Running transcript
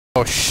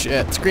Oh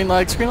shit, screen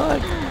lag, screen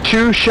lag.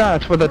 2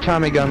 shots with a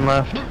Tommy gun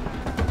left.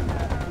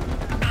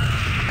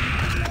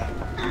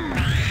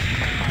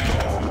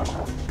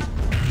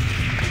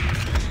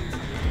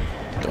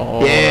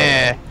 Oh,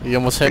 yeah! You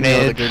almost hit me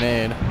with a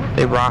grenade.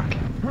 They rock.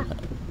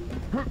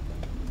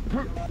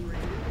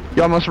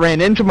 You almost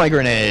ran into my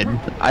grenade.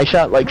 I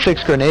shot like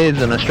 6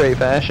 grenades in a straight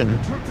fashion.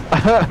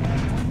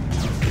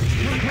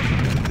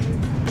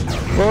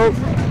 Well,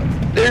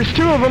 there's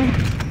 2 of them.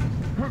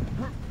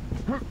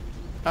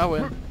 I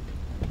win.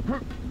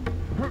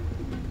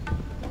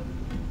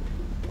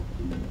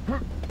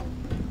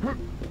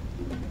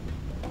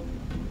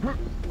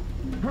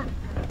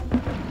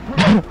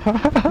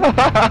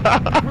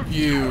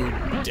 You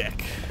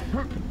dick.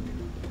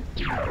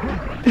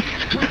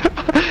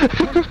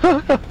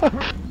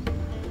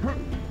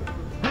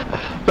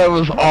 That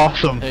was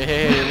awesome.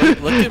 Hey,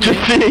 look at Just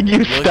me. seeing you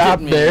Look stop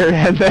at me. there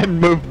and then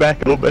move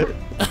back a little bit.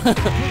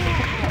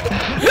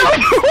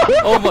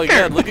 Oh my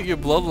god, look at your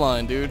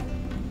bloodline, dude.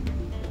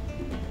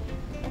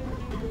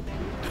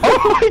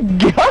 Oh my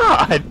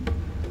god!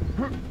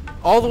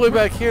 All the way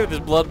back here,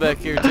 there's blood back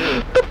here too.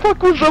 What the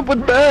fuck was up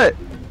with that?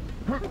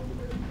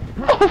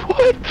 Oh,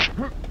 what?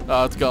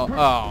 Oh, it's gone.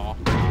 Oh.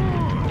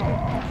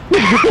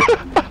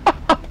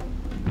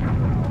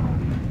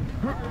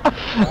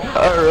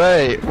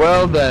 Alright,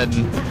 well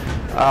then.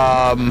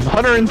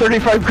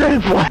 135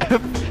 credits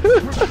left.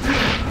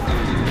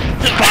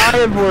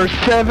 5 or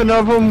 7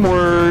 of them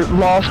were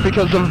lost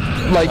because of,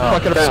 like,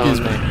 fucking around.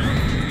 Excuse me.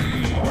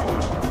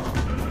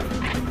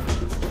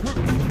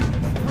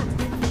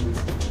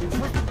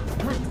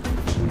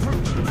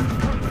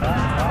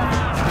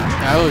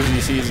 Allergy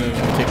season is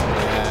gonna kick my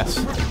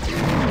ass.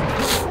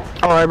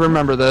 Oh, I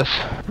remember this.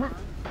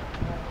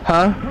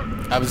 Huh?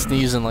 I've been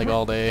sneezing like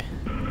all day.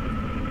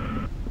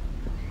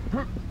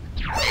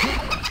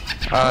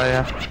 Oh,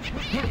 yeah.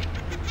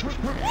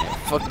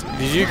 Fuck.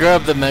 Did you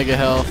grab the mega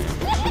health?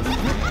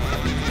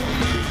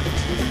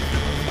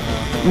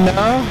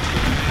 No.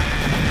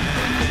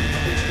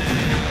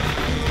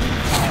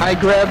 I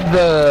grabbed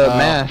the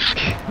mask.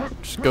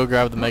 Just go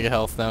grab the mega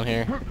health down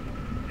here.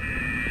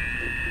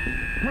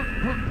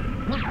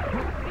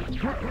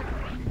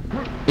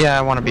 Yeah,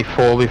 I want to be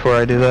full before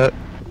I do that.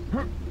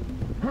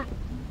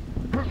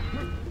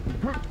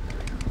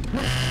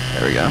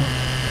 There we go.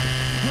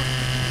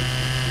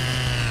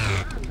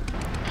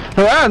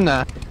 Run!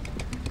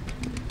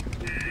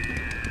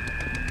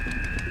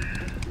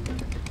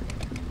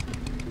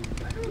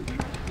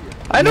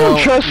 I don't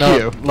trust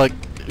you. Like,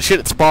 shit,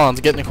 it spawns.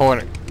 Get in the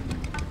corner.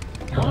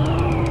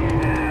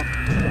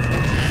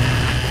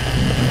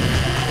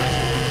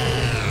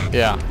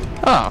 Yeah.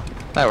 Oh,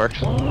 that works.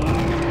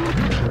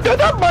 Get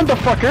that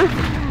motherfucker!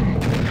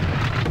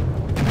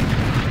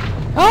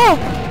 Oh!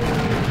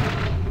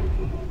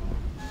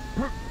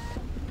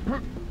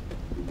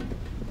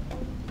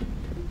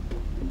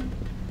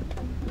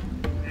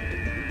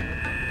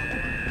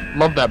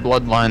 Love that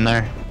bloodline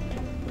there.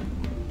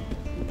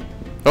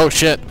 Oh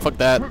shit, fuck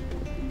that.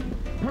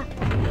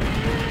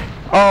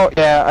 Oh,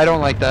 yeah, I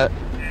don't like that.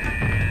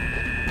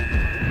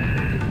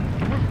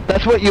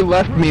 That's what you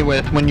left me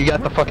with when you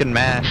got the fucking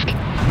mask.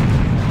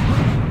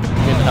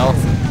 Getting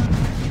health.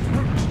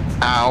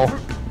 Ow.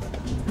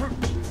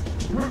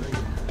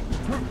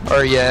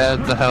 Or yeah,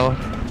 the health.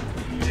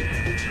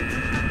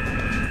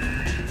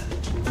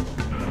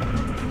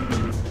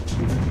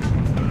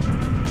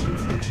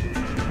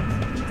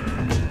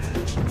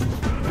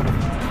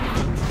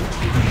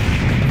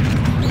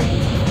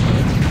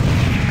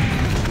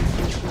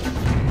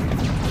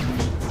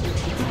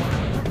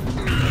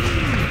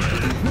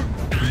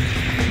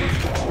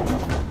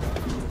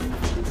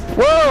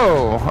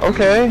 Whoa!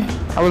 Okay.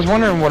 I was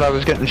wondering what I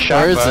was getting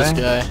shot by. Where is this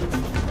guy?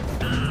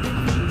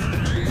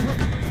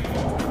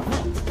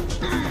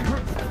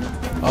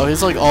 Oh,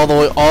 he's like all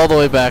the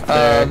way back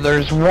there.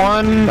 There's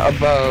one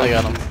above. I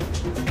got him.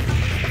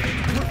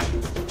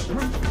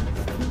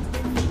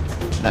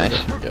 Nice.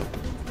 Yep.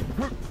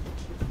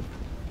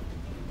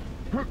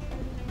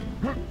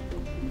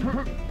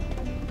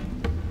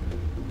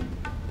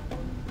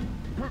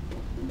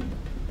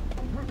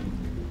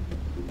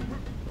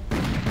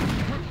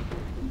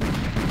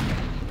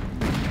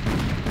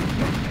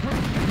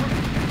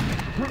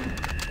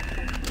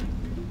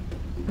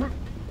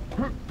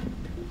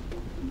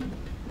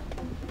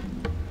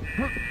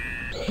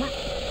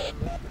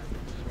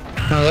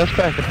 No, that's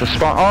back at the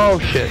spawn. Oh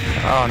shit.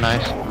 Oh,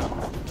 nice.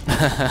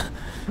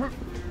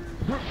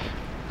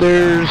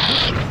 There's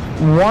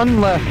one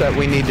left that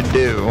we need to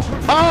do.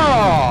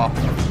 Oh!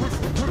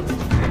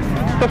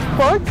 The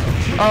fuck?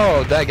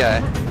 Oh, that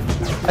guy.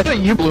 I thought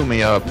you blew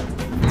me up.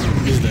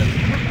 He's dead.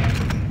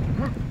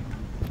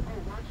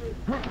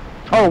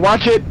 Oh,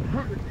 watch it!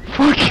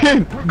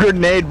 Fucking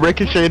grenade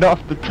ricocheted off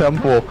the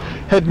temple,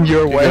 heading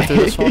your Did you way. go through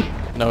this one?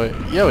 No,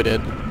 yeah, we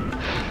did.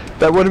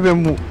 That would have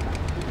been.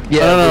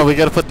 Yeah. No, we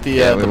gotta put the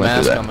yeah, we the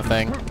went through mask that. on the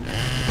thing.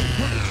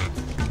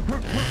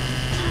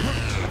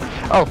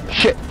 Oh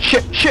shit!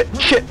 Shit! Shit!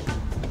 Shit!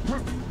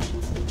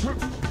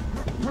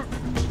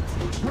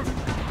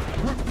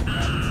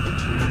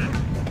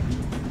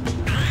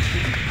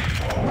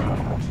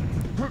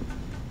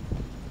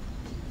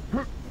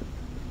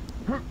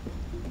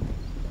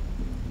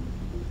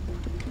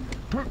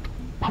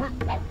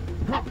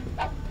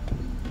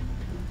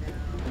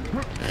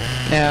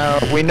 Now,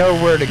 we know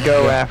where to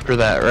go after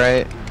that,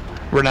 right?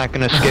 We're not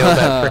gonna scale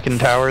that frickin'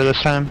 tower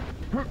this time?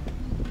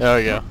 There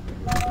we go.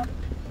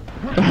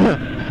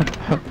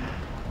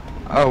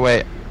 Oh,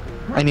 wait.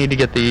 I need to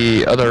get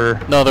the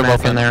other No, they're map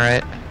both in there,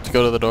 right? Let's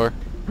go to the door.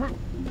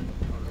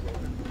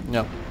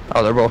 No.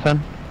 Oh, they're both in?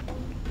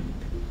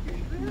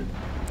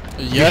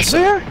 Yes, You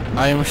sure?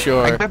 I am I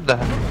sure. grabbed the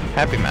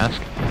happy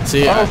mask.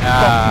 See, Oh,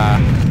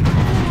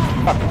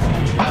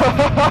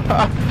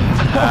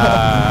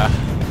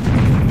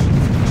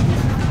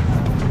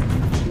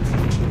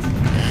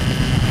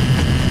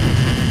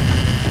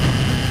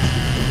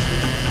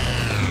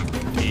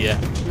 yeah.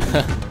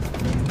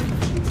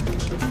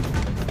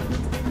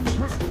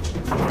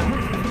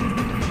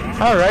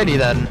 Alrighty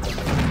then.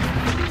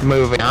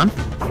 Moving on.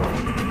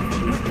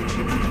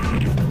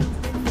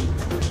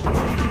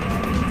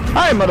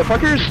 Hi,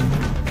 motherfuckers!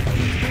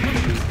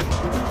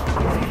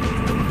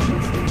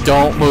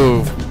 Don't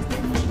move.